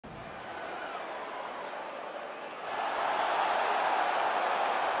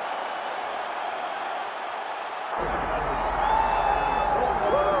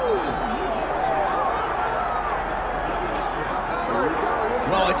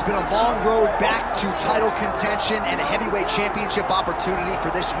It's been a long road back to title contention and a heavyweight championship opportunity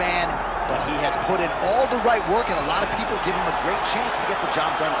for this man, but he has put in all the right work, and a lot of people give him a great chance to get the job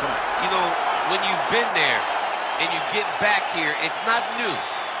done tonight. You know, when you've been there and you get back here, it's not new.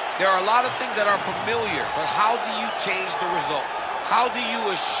 There are a lot of things that are familiar, but how do you change the result? How do you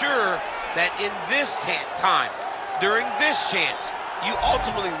assure that in this time, during this chance, you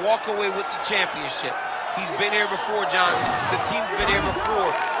ultimately walk away with the championship? He's been here before, John. The team's been here before.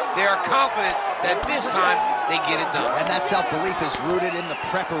 They are confident that this time they get it done. And that self-belief is rooted in the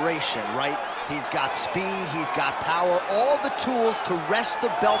preparation, right? He's got speed, he's got power, all the tools to wrest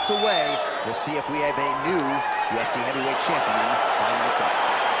the belt away. We'll see if we have a new UFC heavyweight champion by night's out.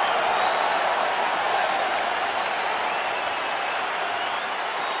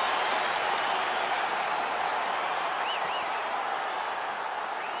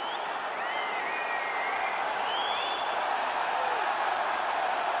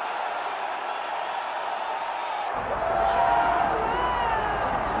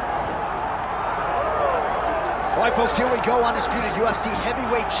 All right, folks, here we go. Undisputed UFC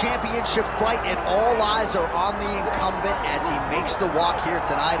heavyweight championship fight, and all eyes are on the incumbent as he makes the walk here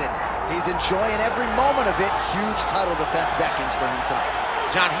tonight, and he's enjoying every moment of it. Huge title defense beckons for him tonight.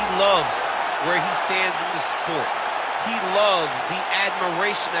 John, he loves where he stands in the sport. He loves the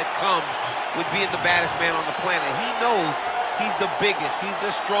admiration that comes with being the baddest man on the planet. He knows he's the biggest, he's the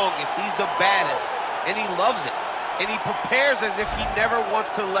strongest, he's the baddest, and he loves it. And he prepares as if he never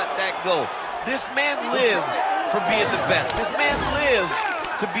wants to let that go. This man lives for being the best. This man lives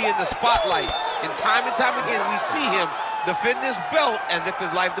to be in the spotlight. And time again, we see him defend this belt as if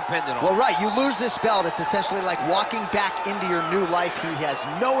his life depended on it. Well, right, you lose this belt, it's essentially like walking back into your new life. He has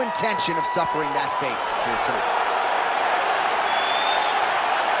no intention of suffering that fate here tonight.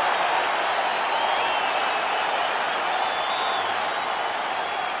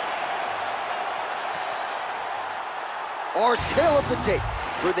 Our tale of the tape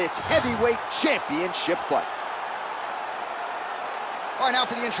for this heavyweight championship fight. All right, now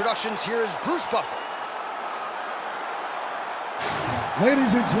for the introductions, here is Bruce Buffer.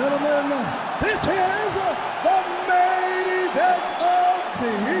 Ladies and gentlemen, this is the main event of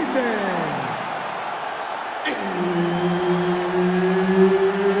the evening.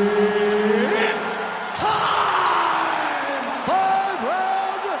 It's time! 5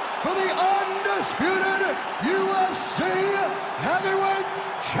 rounds for the undisputed UFC Heavyweight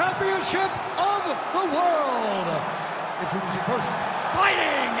Championship of the world. Introducing first,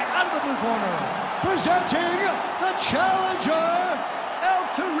 fighting out of the blue corner, presenting the challenger, El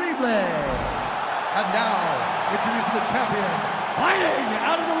Terrible. And now, introducing the champion, fighting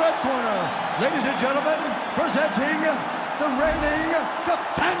out of the red corner, ladies and gentlemen, presenting the reigning,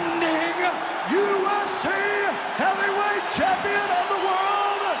 defending UFC Heavyweight Champion of the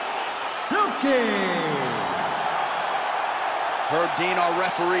world, Silky. Herb Dean, our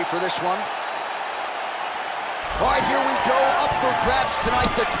referee for this one. All right, here we go, up for grabs tonight,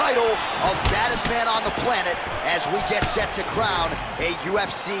 the title of baddest man on the planet as we get set to crown a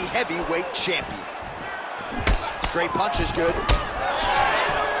UFC heavyweight champion. Straight punch is good.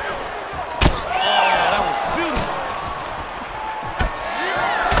 That was beautiful.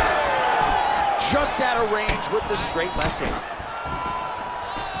 Just out of range with the straight left hand.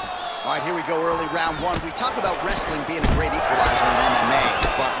 All right, here we go, early round one. We talk about wrestling being a great equalizer in MMA,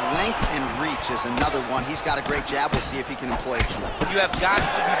 but length and reach is another one. He's got a great jab. We'll see if he can employ it. You have got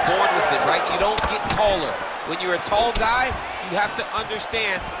to be born with it, right? You don't get taller. When you're a tall guy, you have to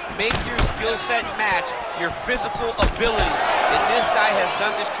understand, make your skill set match your physical abilities. And this guy has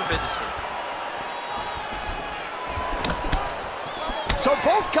done this tremendously. So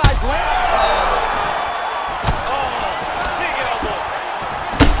both guys land.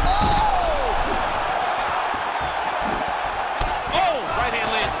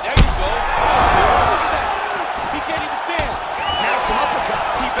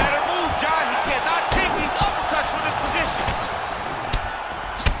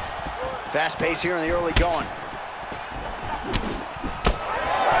 Fast pace here in the early going.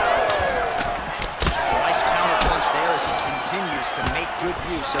 Nice counter punch there as he continues to make good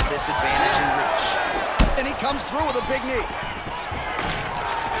use of this advantage in reach. And he comes through with a big knee.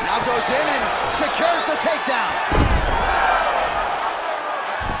 Now goes in and secures the takedown.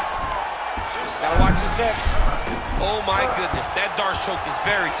 Gotta watch his neck. Oh my goodness, that Darce choke is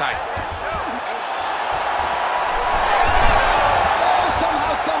very tight.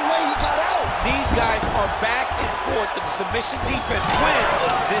 Some way he got out. These guys are back and forth, but the submission defense wins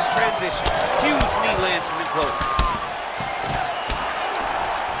this transition. Huge knee lands from the close.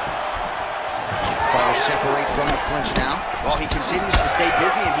 Fighter separate from the clinch now. Well, he continues to stay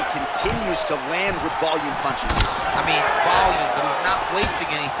busy, and he continues to land with volume punches. I mean, volume, but he's not wasting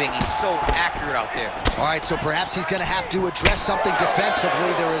anything. He's so accurate out there. All right, so perhaps he's going to have to address something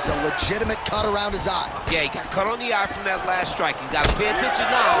defensively. There is a legitimate cut around his eye. Yeah, he got cut on the eye from that last strike. He's got to pay attention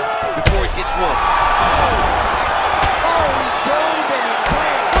now before it gets worse. Oh, he dove and it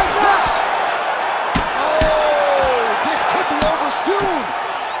lands. Wow. Oh, this could be over soon.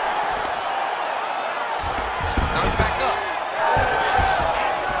 Now he's back up.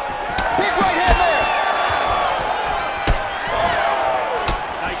 Big right hand there.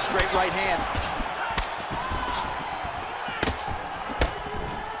 Nice straight right hand.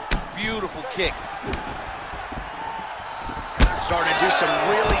 Beautiful kick. Starting to do some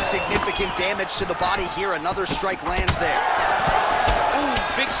really significant damage to the body here. Another strike lands there. Ooh,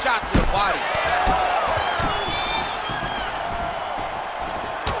 big shot to the body.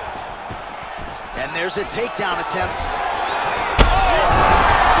 And there's a takedown attempt.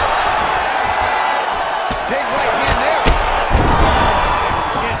 Big right hand there.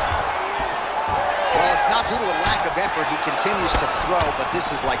 Well, it's not due to a lack of effort. He continues to throw, but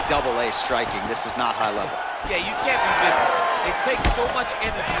this is like double-A striking. This is not high level. Yeah, you can't be missing. It takes so much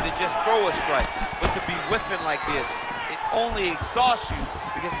energy to just throw a strike, but to be whiffing like this, it only exhausts you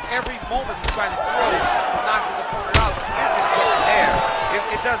because every moment he's trying to throw to knock his opponent out, you're just catching air.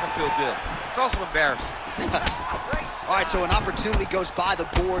 It doesn't feel good. It's also embarrassing. All right, so an opportunity goes by the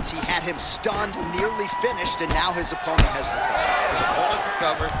boards. He had him stunned, nearly finished, and now his opponent has recovered. The opponent's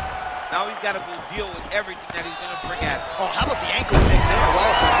recovered. Now he's got to go deal with everything that he's going to bring at him. Oh, how about the ankle pick there? Well,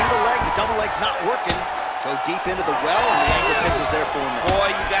 if the single leg, the double leg's not working, go deep into the well, and the ankle pick was there for him.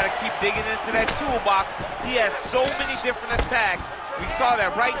 Boy, you got to keep digging into that toolbox. He has so many different attacks. We saw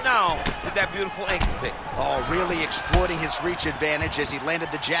that right now with that beautiful ankle pick. Oh, really exploiting his reach advantage as he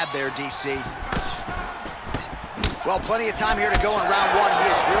landed the jab there, DC. Well, plenty of time here to go in round one. He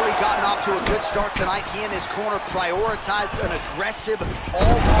has really gotten off to a good start tonight. He and his corner prioritized an aggressive,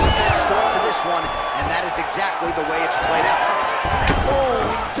 all-offense start to this one, and that is exactly the way it's played out. Oh,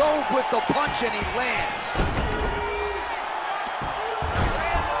 he dove with the punch, and he lands.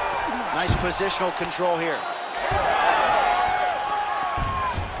 Nice positional control here.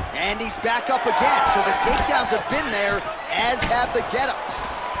 And he's back up again, so the takedowns have been there, as have the get-ups.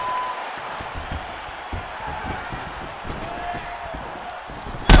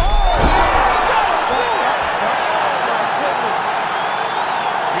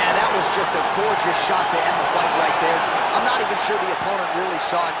 Just a gorgeous shot to end the fight right there. I'm not even sure the opponent really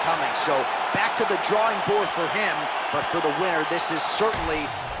saw it coming. So back to the drawing board for him, but for the winner, this is certainly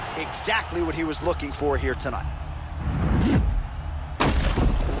exactly what he was looking for here tonight.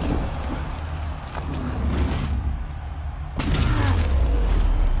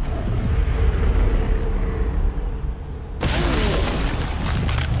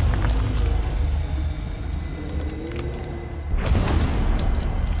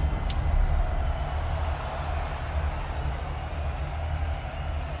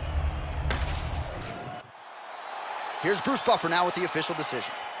 Here's Bruce Buffer now with the official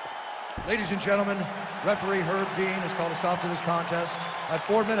decision. Ladies and gentlemen, referee Herb Dean has called a stop to this contest at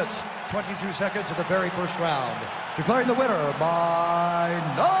 4 minutes, 22 seconds of the very first round, declaring the winner by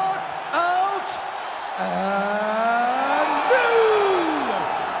knockout and new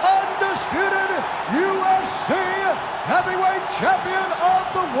undisputed UFC heavyweight champion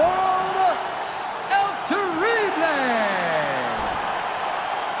of the world, El Terrible.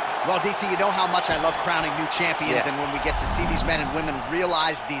 Well, DC, you know how much I love crowning new champions, and when we get to see these men and women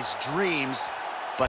realize these dreams,